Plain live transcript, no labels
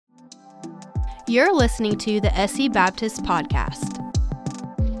You're listening to the SE Baptist Podcast.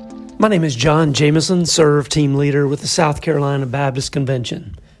 My name is John Jameson, Serve Team Leader with the South Carolina Baptist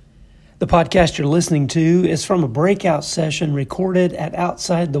Convention. The podcast you're listening to is from a breakout session recorded at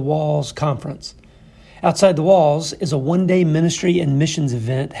Outside the Walls Conference. Outside the Walls is a one-day ministry and missions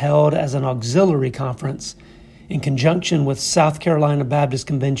event held as an auxiliary conference in conjunction with South Carolina Baptist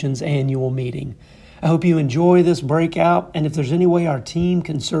Convention's annual meeting. I hope you enjoy this breakout, and if there's any way our team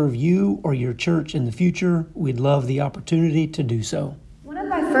can serve you or your church in the future, we'd love the opportunity to do so. One of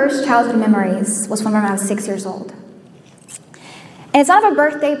my first childhood memories was from when I was 6 years old. And it's not a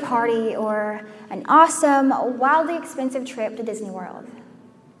birthday party or an awesome, wildly expensive trip to Disney World.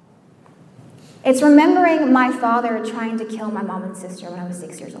 It's remembering my father trying to kill my mom and sister when I was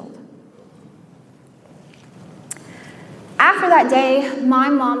 6 years old. After that day, my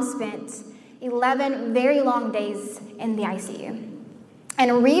mom spent 11 very long days in the ICU.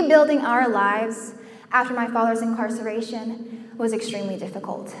 And rebuilding our lives after my father's incarceration was extremely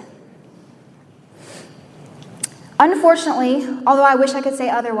difficult. Unfortunately, although I wish I could say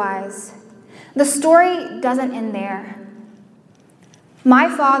otherwise, the story doesn't end there.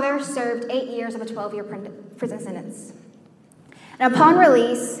 My father served 8 years of a 12-year prison sentence. And upon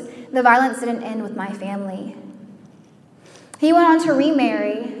release, the violence didn't end with my family. He went on to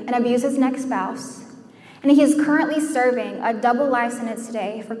remarry and abuse his next spouse, and he is currently serving a double life sentence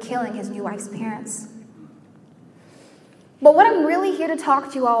today for killing his new wife's parents. But what I'm really here to talk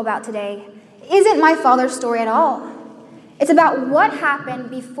to you all about today isn't my father's story at all. It's about what happened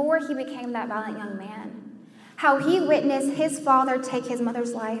before he became that violent young man, how he witnessed his father take his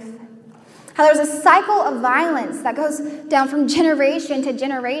mother's life, how there's a cycle of violence that goes down from generation to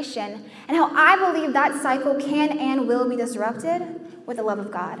generation, and how I believe that cycle can and will be disrupted with the love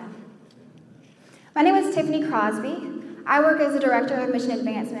of God. My name is Tiffany Crosby. I work as the Director of Mission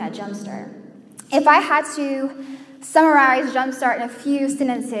Advancement at Jumpstart. If I had to summarize Jumpstart in a few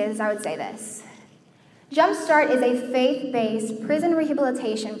sentences, I would say this. Jumpstart is a faith-based prison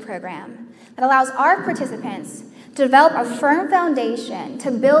rehabilitation program that allows our participants to develop a firm foundation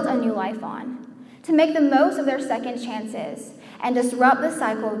to build a new life on, to make the most of their second chances, and disrupt the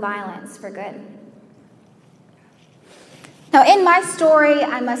cycle of violence for good. Now, in my story,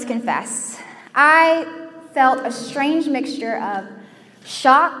 I must confess, I felt a strange mixture of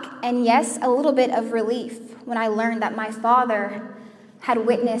shock and, yes, a little bit of relief when I learned that my father had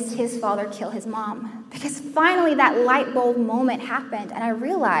witnessed his father kill his mom. Because finally that light bulb moment happened, and I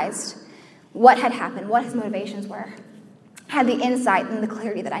realized what had happened, what his motivations were. I had the insight and the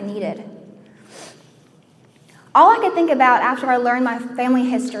clarity that I needed. All I could think about after I learned my family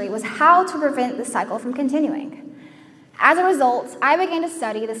history was how to prevent the cycle from continuing. As a result, I began to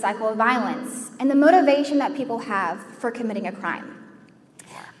study the cycle of violence and the motivation that people have for committing a crime.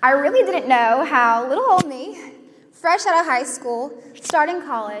 I really didn't know how little old me, fresh out of high school, starting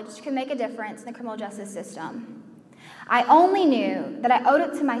college, could make a difference in the criminal justice system. I only knew that I owed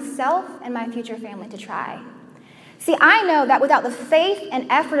it to myself and my future family to try. See, I know that without the faith and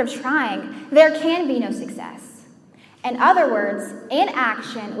effort of trying, there can be no success. In other words,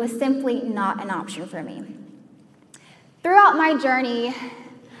 inaction was simply not an option for me. Throughout my journey,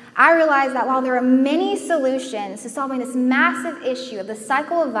 I realized that while there are many solutions to solving this massive issue of the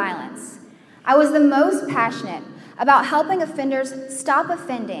cycle of violence, I was the most passionate about helping offenders stop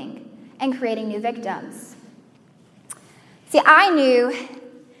offending and creating new victims. See, I knew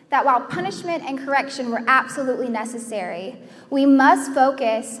that while punishment and correction were absolutely necessary, we must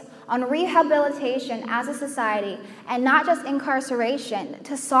focus on rehabilitation as a society and not just incarceration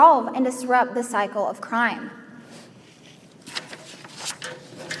to solve and disrupt the cycle of crime.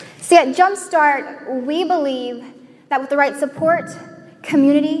 See, at Jumpstart, we believe that with the right support,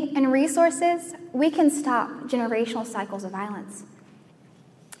 community, and resources, we can stop generational cycles of violence.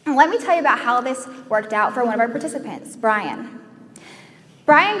 And let me tell you about how this worked out for one of our participants, Brian.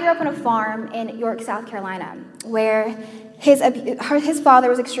 Brian grew up on a farm in York, South Carolina, where his father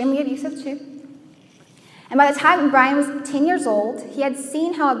was extremely abusive too. And by the time Brian was 10 years old, he had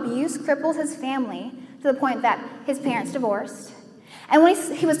seen how abuse crippled his family to the point that his parents divorced. And when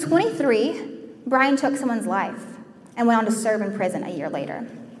he was 23, Brian took someone's life and went on to serve in prison a year later.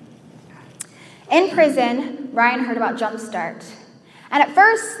 In prison, Brian heard about Jumpstart. And at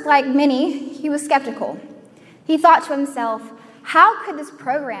first, like many, he was skeptical. He thought to himself, how could this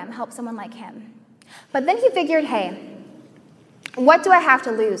program help someone like him? But then he figured, hey, what do I have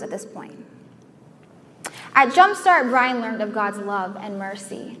to lose at this point? At Jumpstart, Brian learned of God's love and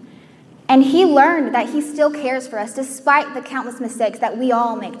mercy. And he learned that he still cares for us despite the countless mistakes that we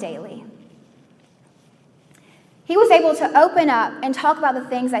all make daily. He was able to open up and talk about the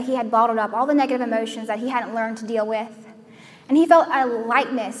things that he had bottled up, all the negative emotions that he hadn't learned to deal with. And he felt a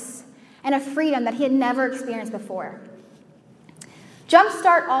lightness and a freedom that he had never experienced before.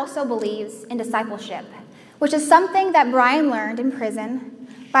 Jumpstart also believes in discipleship, which is something that Brian learned in prison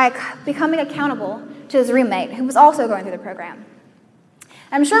by becoming accountable to his roommate, who was also going through the program.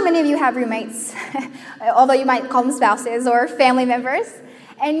 I'm sure many of you have roommates, although you might call them spouses or family members,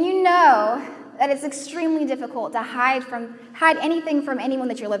 and you know that it's extremely difficult to hide anything from anyone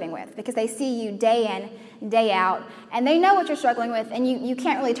that you're living with because they see you day in, day out, and they know what you're struggling with, and you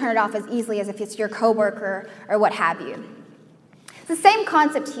can't really turn it off as easily as if it's your coworker or what have you. It's the same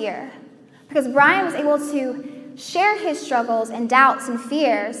concept here, because Brian was able to share his struggles and doubts and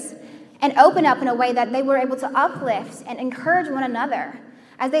fears and open up in a way that they were able to uplift and encourage one another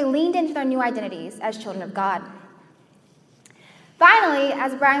as they leaned into their new identities as children of God. Finally,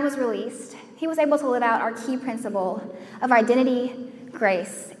 as Brian was released, he was able to live out our key principle of identity,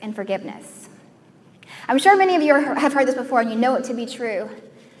 grace, and forgiveness. I'm sure many of you have heard this before and you know it to be true,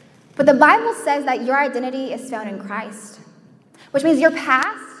 but the Bible says that your identity is found in Christ, which means your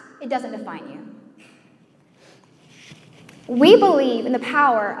past, it doesn't define you. We believe in the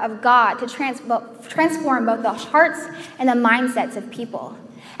power of God to transform both the hearts and the mindsets of people.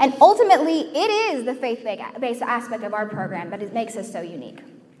 And ultimately, it is the faith-based aspect of our program that makes us so unique,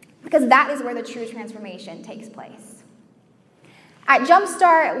 because that is where the true transformation takes place. At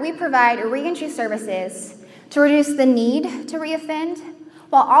Jumpstart, we provide reentry services to reduce the need to reoffend,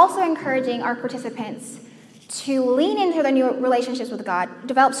 while also encouraging our participants to lean into their new relationships with God,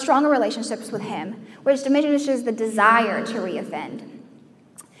 develop stronger relationships with Him, which diminishes the desire to reoffend.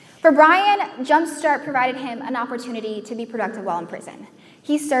 For Brian, Jumpstart provided him an opportunity to be productive while in prison.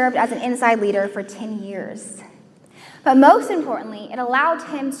 He served as an inside leader for 10 years. But most importantly, it allowed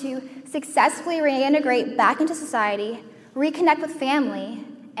him to successfully reintegrate back into society, reconnect with family,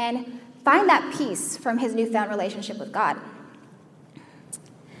 and find that peace from his newfound relationship with God.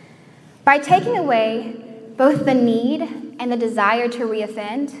 By taking away both the need and the desire to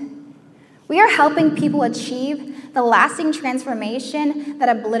reoffend, we are helping people achieve the lasting transformation that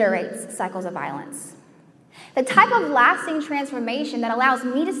obliterates cycles of violence. The type of lasting transformation that allows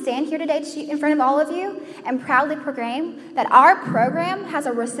me to stand here today in front of all of you and proudly proclaim that our program has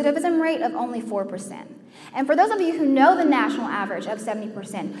a recidivism rate of only 4%. And for those of you who know the national average of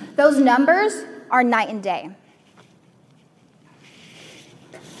 70%, those numbers are night and day.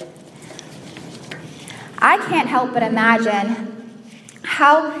 I can't help but imagine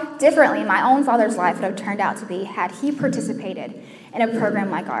how differently my own father's life would have turned out to be had he participated in a program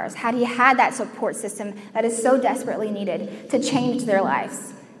like ours, had he had that support system that is so desperately needed to change their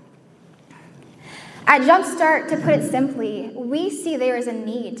lives. At Jumpstart, to put it simply, we see there is a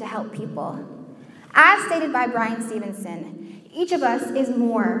need to help people. As stated by Brian Stevenson, each of us is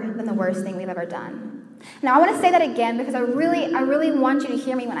more than the worst thing we've ever done. Now, I want to say that again because I really want you to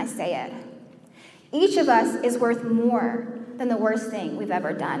hear me when I say it. Each of us is worth more than the worst thing we've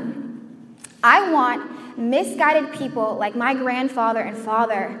ever done. I want misguided people like my grandfather and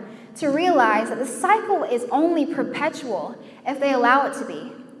father to realize that the cycle is only perpetual if they allow it to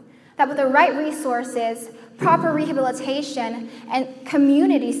be. That with the right resources, proper rehabilitation, and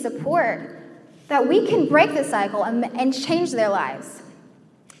community support, that we can break the cycle and change their lives.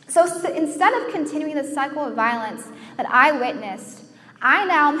 So instead of continuing the cycle of violence that I witnessed, I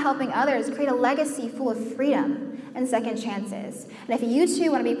now am helping others create a legacy full of freedom and second chances. And if you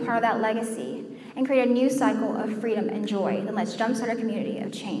too want to be part of that legacy and create a new cycle of freedom and joy, then let's jumpstart a community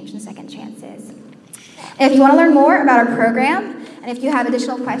of change and second chances. And if you want to learn more about our program, and if you have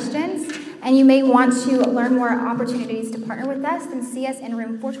additional questions, and you may want to learn more opportunities to partner with us, then see us in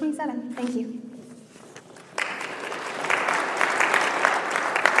room 427. Thank you.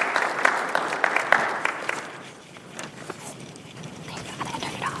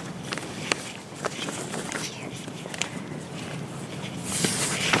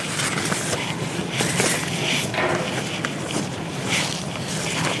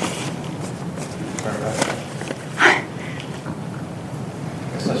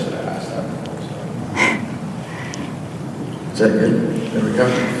 Is that good? There we go.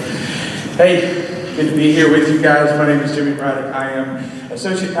 Hey, good to be here with you guys. My name is Jimmy Braddock. I am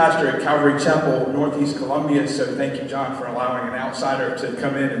associate pastor at Calvary Chapel, Northeast Columbia. So thank you, John, for allowing an outsider to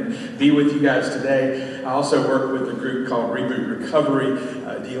come in and be with you guys today. I also work with a group called Reboot Recovery,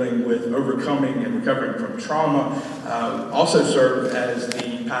 dealing with overcoming and recovering from trauma. Also serve as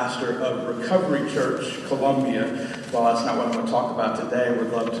the pastor of Recovery Church Columbia. while that's not what I'm going to talk about today, I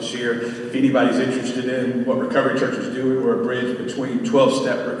would love to share, if anybody's interested in what Recovery Church is doing, we're a bridge between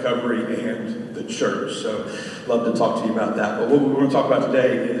 12-step recovery and the church. So love to talk to you about that. But what we're going to talk about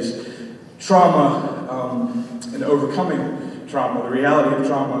today is trauma and overcoming trauma, the reality of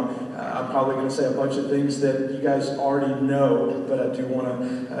trauma. I'm probably going to say a bunch of things that you guys already know, but I do want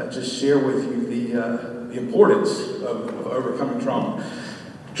to just share with you the importance of overcoming trauma.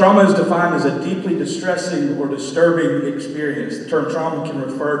 Trauma is defined as a deeply distressing or disturbing experience. The term trauma can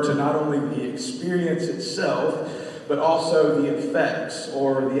refer to not only the experience itself, but also the effects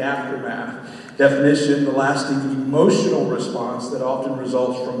or the aftermath. Definition, the lasting emotional response that often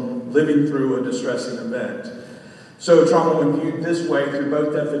results from living through a distressing event. So trauma, when viewed this way through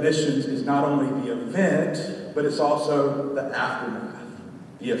both definitions, is not only the event, but it's also the aftermath,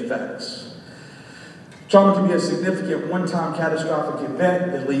 the effects. Trauma can be a significant one-time catastrophic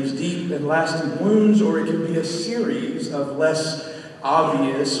event that leaves deep and lasting wounds, or it can be a series of less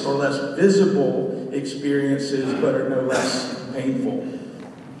obvious or less visible experiences, but are no less painful.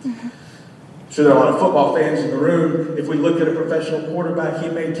 I'm sure there are a lot of football fans in the room. If we look at a professional quarterback, he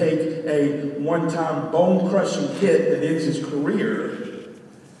may take a one-time bone-crushing hit that ends his career,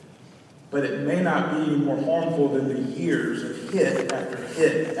 but it may not be more harmful than the years of hit after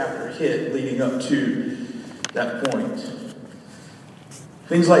hit after hit leading up to that point.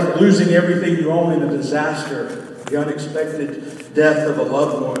 Things like losing everything you own in a disaster, the unexpected death of a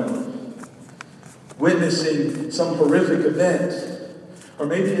loved one, witnessing some horrific event, or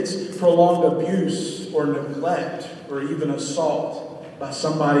maybe it's prolonged abuse or neglect or even assault by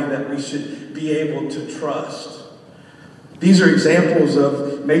somebody that we should be able to trust. These are examples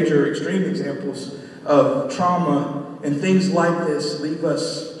of major extreme examples of trauma, and things like this leave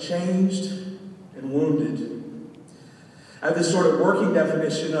us changed and wounded. I have this sort of working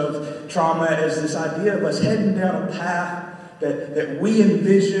definition of trauma as this idea of us heading down a path that we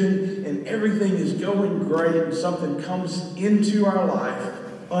envision and everything is going great and something comes into our life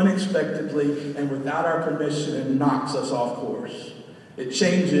unexpectedly and without our permission and knocks us off course. It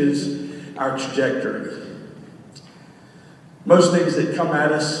changes our trajectory. Most things that come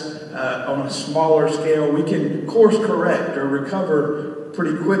at us on a smaller scale, we can course correct or recover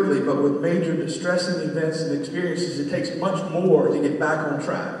pretty quickly, but with major distressing events and experiences, it takes much more to get back on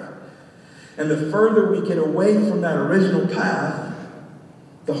track. And the further we get away from that original path,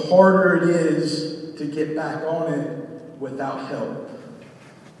 the harder it is to get back on it without help.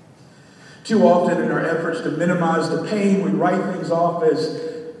 Too often in our efforts to minimize the pain, we write things off as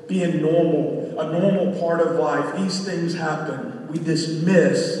being normal, a normal part of life. These things happen. We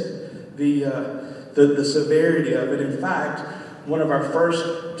dismiss the severity of it. In fact, one of our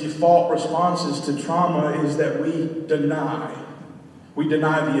first default responses to trauma is that we deny. We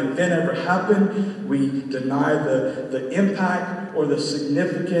deny the event ever happened. We deny the impact or the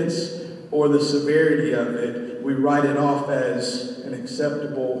significance or the severity of it. We write it off as an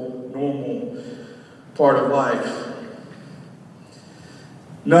acceptable, normal part of life.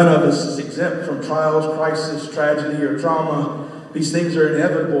 None of us is exempt from trials, crisis, tragedy, or trauma. These things are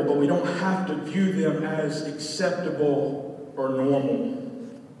inevitable, but we don't have to view them as acceptable or normal.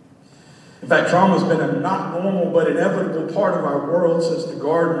 In fact, trauma has been a not normal but inevitable part of our world since the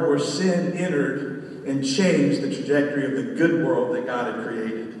garden where sin entered and changed the trajectory of the good world that God had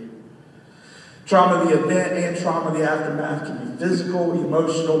created. Trauma, the event, and trauma, the aftermath, can be physical,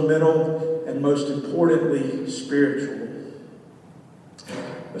 emotional, mental, and most importantly, spiritual.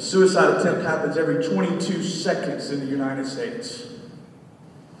 A suicide attempt happens every 22 seconds in the United States.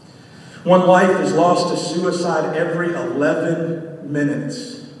 One life is lost to suicide every 11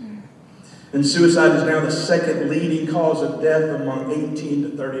 minutes. And suicide is now the second leading cause of death among 18 to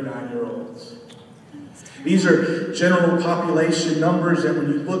 39-year-olds. These are general population numbers, and when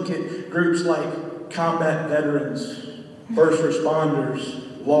you look at groups like combat veterans, first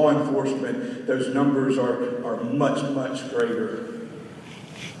responders, law enforcement, those numbers are much, much greater.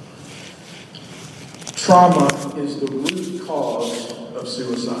 Trauma is the root cause of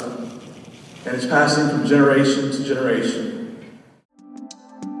suicide, and it's passing from generation to generation.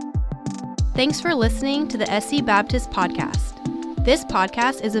 Thanks for listening to the SC Baptist Podcast. This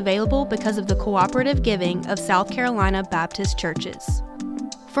podcast is available because of the cooperative giving of South Carolina Baptist churches.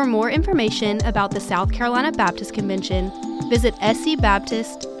 For more information about the South Carolina Baptist Convention, visit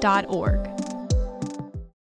scbaptist.org.